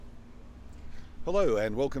Hello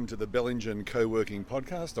and welcome to the Bellingen Co-working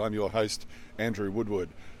Podcast. I'm your host, Andrew Woodward.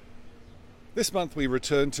 This month we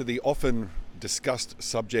return to the often discussed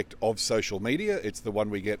subject of social media. It's the one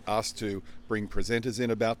we get asked to bring presenters in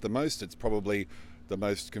about the most. It's probably the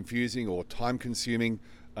most confusing or time-consuming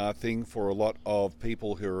thing for a lot of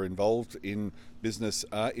people who are involved in business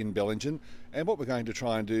in Bellingen. And what we're going to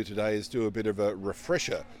try and do today is do a bit of a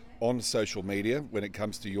refresher on social media when it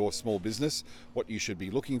comes to your small business, what you should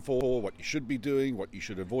be looking for, what you should be doing, what you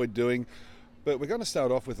should avoid doing. But we're going to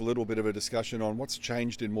start off with a little bit of a discussion on what's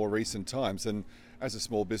changed in more recent times. And as a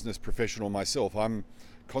small business professional myself, I'm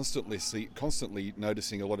constantly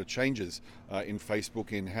noticing a lot of changes in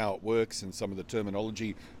Facebook, in how it works and some of the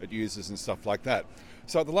terminology it uses and stuff like that.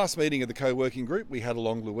 So at the last meeting of the co-working group, we had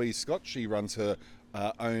along Louise Scott. She runs her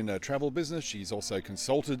own travel business. She's also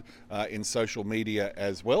consulted in social media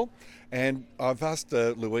as well. And I've asked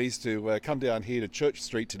Louise to come down here to Church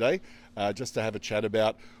Street today just to have a chat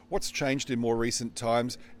about what's changed in more recent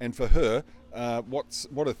times, and for her,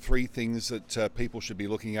 what are three things that people should be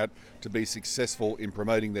looking at to be successful in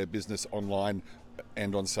promoting their business online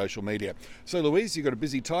and on social media. So Louise, you've got a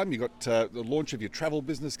busy time. You've got the launch of your travel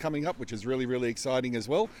business coming up, which is really, really exciting as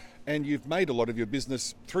well. And you've made a lot of your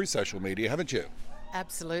business through social media, haven't you?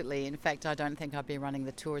 Absolutely. In fact, I don't think I'd be running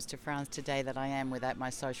the tours to France today that I am without my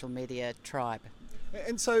social media tribe.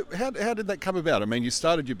 And so how did that come about? I mean, you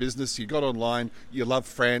started your business, you got online, you love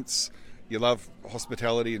France, you love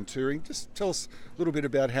hospitality and touring. Just tell us a little bit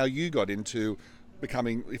about how you got into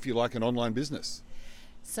becoming, if you like, an online business.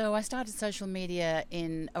 So I started social media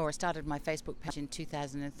started my Facebook page in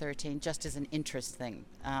 2013 just as an interest thing.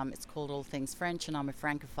 It's called All Things French, and I'm a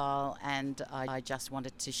Francophile, and I just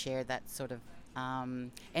wanted to share that sort of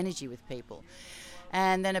energy with people.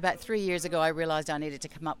 And then about 3 years ago, I realized I needed to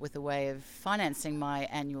come up with a way of financing my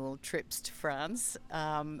annual trips to France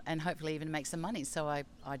and hopefully even make some money. So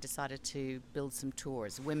I decided to build some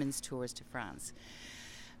tours, women's tours to France.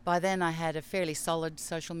 By then, I had a fairly solid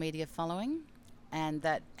social media following, and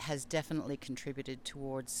that has definitely contributed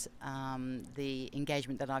towards the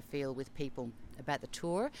engagement that I feel with people about the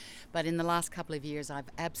tour. But in the last couple of years, I've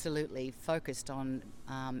absolutely focused on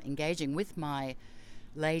engaging with my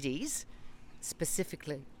ladies,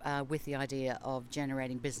 specifically with the idea of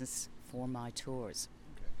generating business for my tours.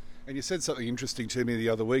 And you said something interesting to me the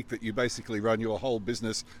other week, that you basically run your whole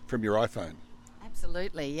business from your iPhone.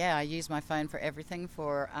 Absolutely, yeah. I use my phone for everything.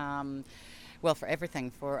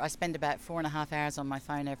 I spend about 4.5 hours on my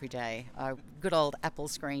phone every day. Good old Apple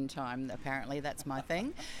screen time, apparently, that's my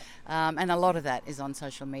thing. And a lot of that is on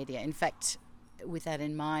social media. In fact, with that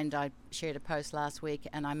in mind, I shared a post last week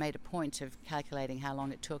and I made a point of calculating how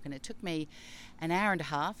long it took. And it took me an hour and a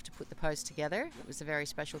half to put the post together. It was a very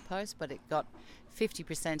special post, but it got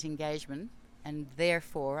 50% engagement. And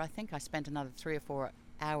therefore, I think I spent another 3 or 4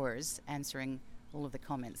 hours answering all of the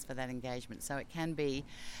comments for that engagement. So it can be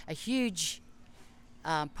a huge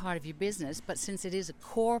part of your business, but since it is a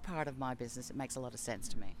core part of my business, it makes a lot of sense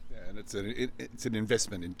to me. Yeah, and it's an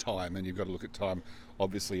investment in time, and you've got to look at time,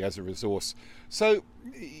 obviously, as a resource. So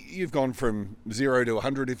you've gone from 0 to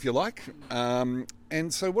 100, if you like. And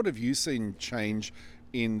so what have you seen change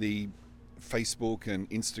in the Facebook and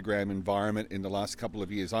Instagram environment in the last couple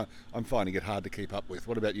of years? I'm finding it hard to keep up with.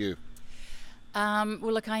 What about you?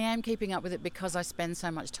 Well, look, I am keeping up with it because I spend so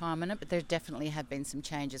much time on it, but there definitely have been some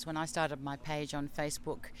changes. When I started my page on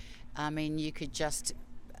Facebook, I mean, you could just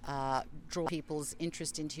draw people's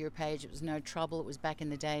interest into your page. It was no trouble. It was back in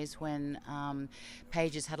the days when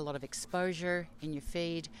pages had a lot of exposure in your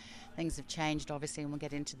feed. Things have changed, obviously, and we'll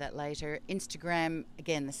get into that later. Instagram,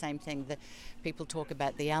 again, the same thing. People talk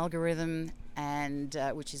about the algorithm, and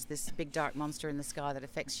which is this big dark monster in the sky that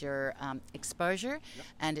affects your exposure. Yep.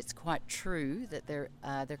 And it's quite true that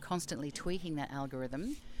they're constantly tweaking that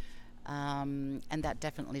algorithm, and that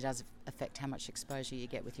definitely does affect how much exposure you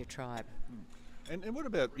get with your tribe. And what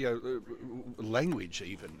about language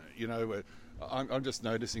even? I'm just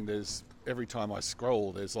noticing there's, every time I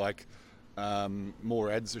scroll, there's like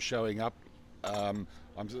more ads are showing up. I'm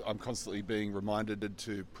constantly being reminded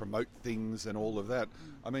to promote things and all of that.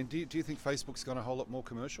 I mean, do you think Facebook's gone a whole lot more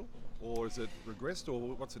commercial, or is it regressed, or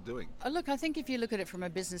what's it doing? Look, I think if you look at it from a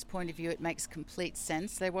business point of view, it makes complete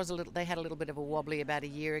sense. They had a little bit of a wobbly about a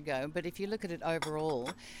year ago, but if you look at it overall,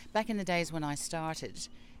 back in the days when I started,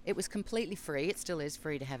 it was completely free. It still is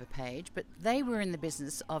free to have a page, but they were in the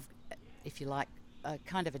business of, if you like, a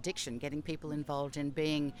kind of addiction, getting people involved in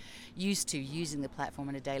being used to using the platform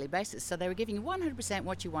on a daily basis. So they were giving you 100%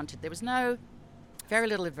 what you wanted. There was no very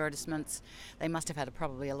little advertisements. They must have had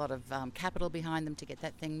probably a lot of capital behind them to get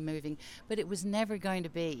that thing moving. But it was never going to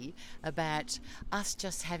be about us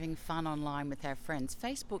just having fun online with our friends.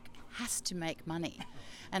 Facebook has to make money.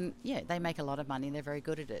 And yeah, they make a lot of money. They're very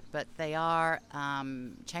good at it. But they are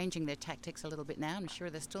changing their tactics a little bit now. I'm sure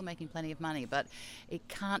they're still making plenty of money. But it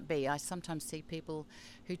can't be. I sometimes see people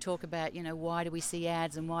who talk about, why do we see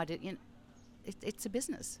ads and why do... it's a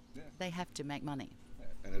business. Yeah. They have to make money.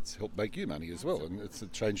 And it's helped make you money as well, and it's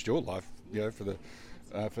changed your life,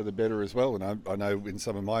 for the better as well. And I know in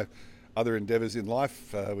some of my other endeavours in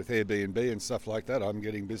life, with Airbnb and stuff like that, I'm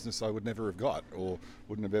getting business I would never have got or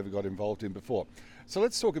wouldn't have ever got involved in before. So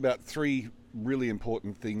let's talk about 3 really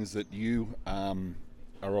important things that you are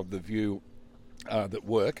of the view that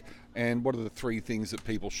work, and what are the 3 things that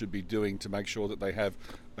people should be doing to make sure that they have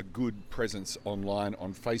a good presence online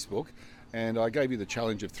on Facebook. And I gave you the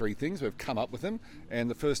challenge of 3 things. We've come up with them. And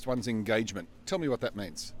the first one's engagement. Tell me what that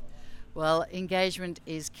means. Well, engagement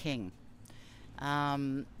is king.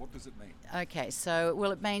 What does it mean? Okay, so,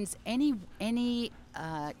 it means any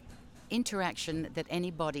interaction that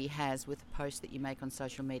anybody has with a post that you make on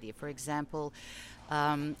social media. For example,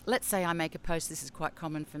 let's say I make a post, this is quite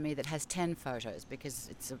common for me, that has 10 photos because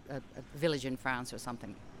it's a village in France or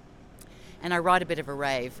something. And I write a bit of a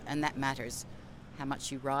rave, and that matters. How much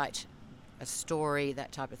you write, a story,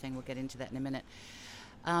 that type of thing. We'll get into that in a minute.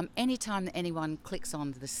 Anytime that anyone clicks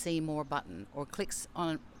on the See More button, or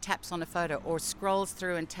taps on a photo, or scrolls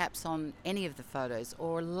through and taps on any of the photos,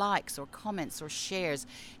 or likes, or comments, or shares,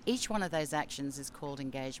 each one of those actions is called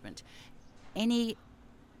engagement. Any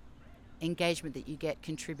engagement that you get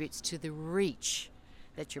contributes to the reach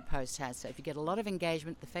that your post has. So if you get a lot of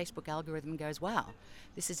engagement, the Facebook algorithm goes, wow,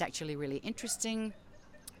 this is actually really interesting.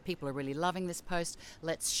 People are really loving this post.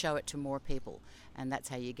 Let's show it to more people. And that's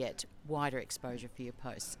how you get wider exposure for your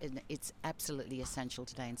posts. And it's absolutely essential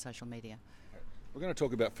today in social media. We're going to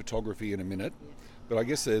talk about photography in a minute, but I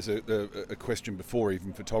guess there's a question before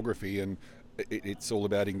even photography, and it's all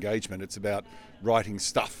about engagement. It's about writing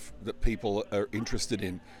stuff that people are interested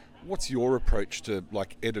in. What's your approach to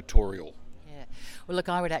editorial? Well, look,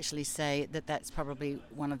 I would actually say that that's probably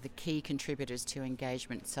one of the key contributors to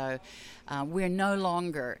engagement. So we're no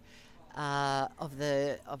longer of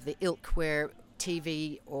the ilk where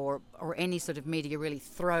TV or any sort of media really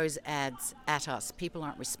throws ads at us. People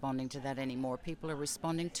aren't responding to that anymore. People are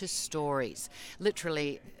responding to stories.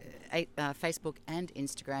 Literally, Facebook and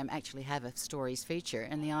Instagram actually have a stories feature,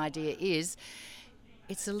 and the idea is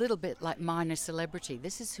it's a little bit like minor celebrity.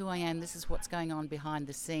 This is who I am. This is what's going on behind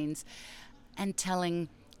the scenes. And telling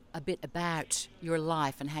a bit about your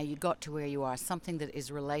life and how you got to where you are, something that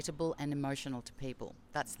is relatable and emotional to people.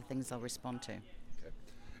 That's the things they'll respond to. Okay.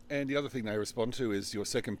 And the other thing they respond to is your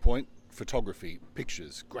second point, photography,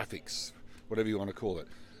 pictures, graphics, whatever you want to call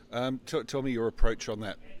it. Tell me your approach on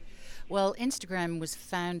that. Well, Instagram was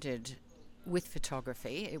founded with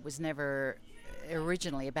photography. It was never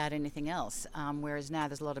originally about anything else, whereas now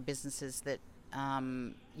there's a lot of businesses that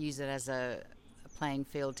use it as a playing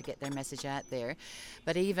field to get their message out there.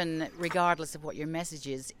 But even regardless of what your message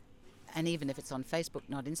is, and even if it's on Facebook,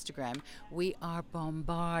 not Instagram, we are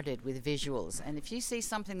bombarded with visuals. And if you see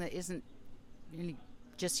something that isn't really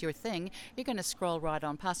just your thing, you're going to scroll right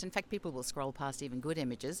on past. In fact, people will scroll past even good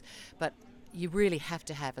images, but you really have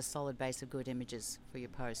to have a solid base of good images for your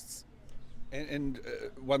posts. And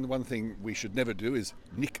one thing we should never do is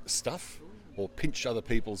nick stuff or pinch other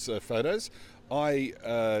people's photos.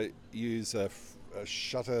 I use a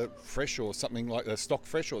Shutter Fresh or something like a Stock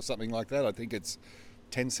Fresh or something like that. I think it's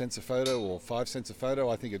 10 cents a photo or 5 cents a photo.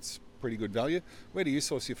 I think it's pretty good value. Where do you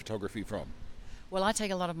source your photography from? Well, I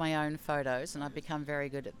take a lot of my own photos, and I've become very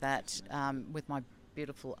good at that with my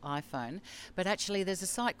beautiful iPhone. But actually, there's a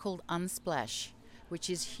site called Unsplash, which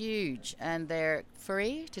is huge, and they're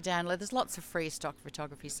free to download. There's lots of free stock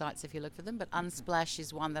photography sites if you look for them, but Unsplash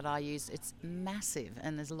is one that I use. It's massive,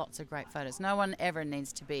 and there's lots of great photos. No one ever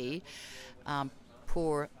needs to be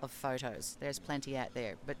poor of photos. There's plenty out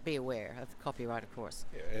there, but be aware of copyright, of course.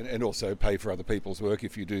 Yeah, and also pay for other people's work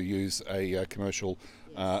if you do use a commercial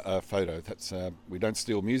photo. That's we don't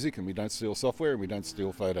steal music, and we don't steal software, and we don't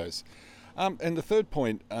steal photos. And the third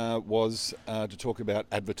point was to talk about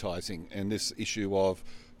advertising and this issue of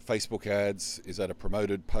Facebook ads. Is that a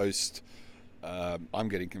promoted post? I'm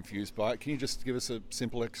getting confused by it. Can you just give us a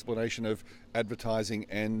simple explanation of advertising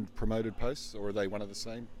and promoted posts, or are they one of the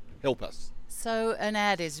same? Help us. So an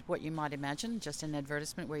ad is what you might imagine, just an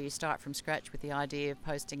advertisement where you start from scratch with the idea of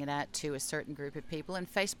posting it out to a certain group of people.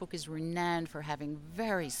 And Facebook is renowned for having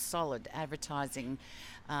very solid advertising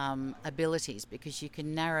abilities, because you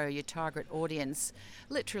can narrow your target audience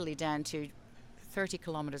literally down to 30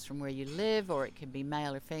 kilometres from where you live, or it can be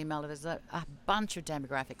male or female. There's a bunch of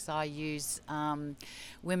demographics. I use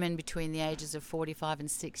women between the ages of 45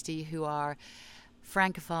 and 60 who are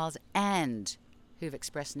francophiles and who've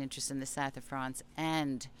expressed an interest in the south of France,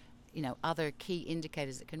 and other key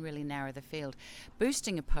indicators that can really narrow the field.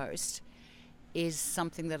 Boosting a post is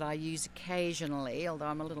something that I use occasionally, although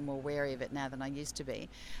I'm a little more wary of it now than I used to be.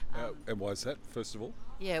 And why is that, first of all?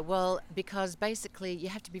 Yeah, well, because basically you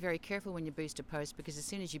have to be very careful when you boost a post, because as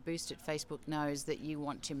soon as you boost it, Facebook knows that you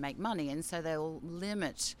want to make money, and so they'll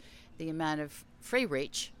limit the amount of free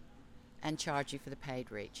reach and charge you for the paid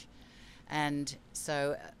reach. And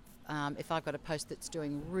so if I've got a post that's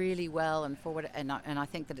doing really well and forward, and I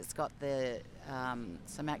think that it's got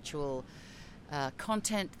some actual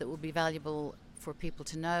content that will be valuable for people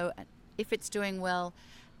to know, if it's doing well,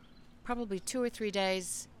 probably 2 or 3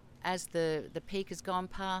 days as the peak has gone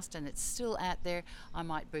past and it's still out there, I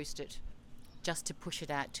might boost it just to push it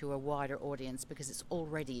out to a wider audience, because it's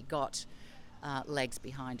already got legs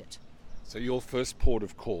behind it. So your first port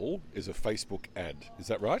of call is a Facebook ad, is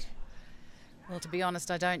that right? Well, to be honest,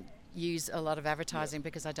 I don't use a lot of advertising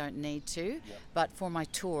because I don't need to, but for my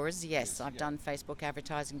tours, yes, I've done Facebook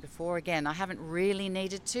advertising before. Again, I haven't really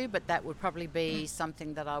needed to, but that would probably be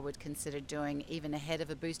something that I would consider doing even ahead of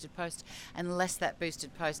a boosted post, unless that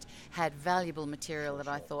boosted post had valuable material that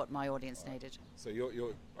I thought my audience needed. So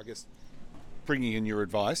you're I guess, bringing in your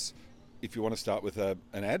advice, if you want to start with an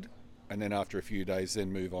ad, and then after a few days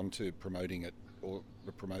then move on to promoting it, or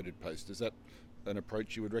the promoted post. Is that an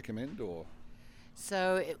approach you would recommend, or...?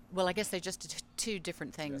 So, I guess they're just two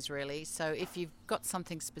different things, really. So if you've got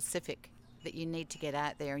something specific that you need to get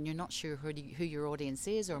out there and you're not sure who your audience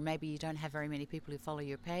is, or maybe you don't have very many people who follow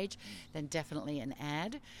your page, then definitely an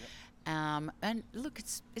ad. And look,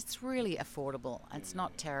 it's really affordable. It's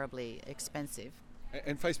not terribly expensive.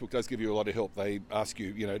 And Facebook does give you a lot of help. They ask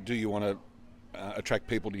you, do you want to attract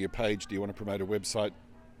people to your page? Do you want to promote a website?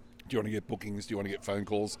 Do you want to get bookings? Do you want to get phone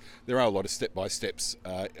calls? There are a lot of step-by-steps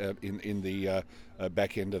in the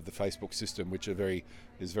back end of the Facebook system, which is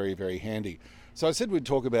very, very handy. So I said we'd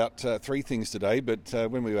talk about 3 things today, but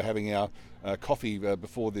when we were having our coffee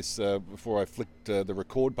before I flicked the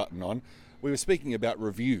record button on, we were speaking about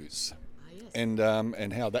reviews. And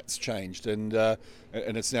how that's changed, and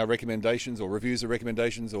it's now recommendations, or reviews are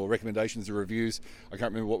recommendations, or recommendations are reviews. I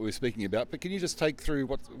can't remember what we were speaking about, but can you just take through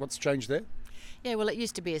what's changed there? Yeah, well, it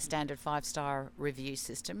used to be a standard 5-star review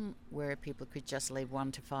system where people could just leave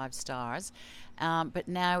 1 to 5 stars, but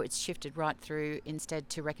now it's shifted right through instead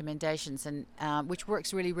to recommendations, and which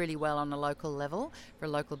works really, really well on a local level for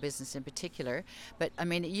local business in particular. But I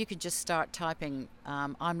mean, you could just start typing,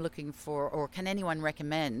 "I'm looking for," or "Can anyone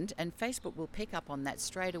recommend?" and Facebook will pick up on that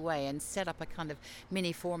straight away and set up a kind of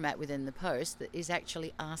mini format within the post that is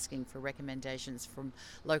actually asking for recommendations from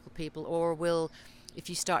local people, or will. If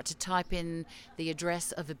you start to type in the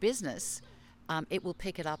address of a business, it will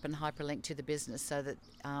pick it up and hyperlink to the business, so that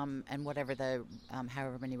and whatever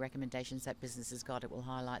however many recommendations that business has got, it will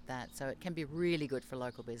highlight that. So it can be really good for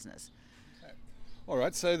local business. All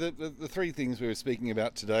right, so the 3 things we were speaking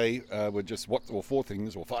about today were just 4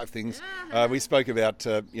 things or 5 things. We spoke about,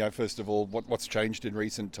 first of all, what's changed in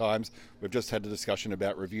recent times. We've just had a discussion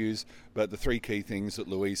about reviews, but the 3 key things that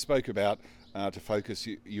Louise spoke about to focus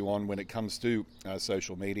you on when it comes to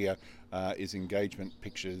social media is engagement,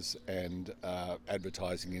 pictures, and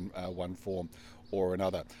advertising in one form or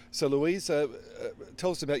another. So Louise,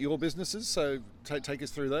 tell us about your businesses, so take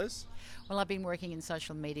us through those. Well, I've been working in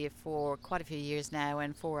social media for quite a few years now,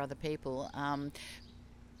 and for other people,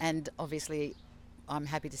 and obviously I'm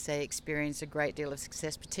happy to say experienced a great deal of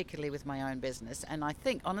success, particularly with my own business. And I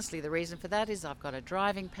think honestly the reason for that is I've got a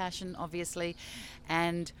driving passion, obviously,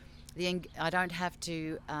 and I don't have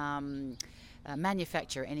to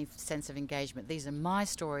manufacture any sense of engagement. These are my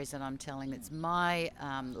stories that I'm telling. It's my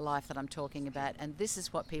life that I'm talking about, and this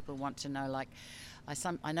is what people want to know. Like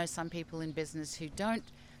I know some people in business who don't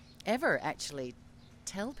ever actually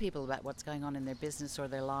tell people about what's going on in their business or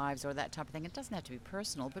their lives or that type of thing. It doesn't have to be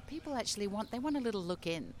personal, but people actually want a little look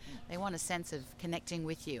in. They want a sense of connecting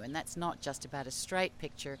with you, and that's not just about a straight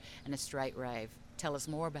picture and a straight rave. Tell us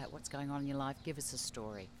more about what's going on in your life. Give us a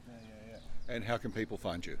story. Yeah. And how can people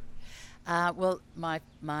find you? Well,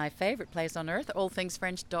 my favourite place on earth,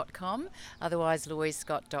 allthingsfrench.com, otherwise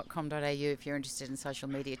louisescott.com.au if you're interested in social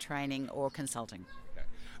media training or consulting. Okay.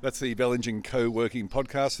 That's the Bellinger Co-working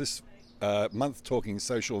podcast this month, talking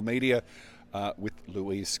social media with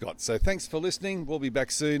Louise Scott. So thanks for listening. We'll be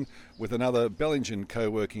back soon with another Bellinger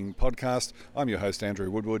Co-working podcast. I'm your host,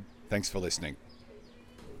 Andrew Woodward. Thanks for listening.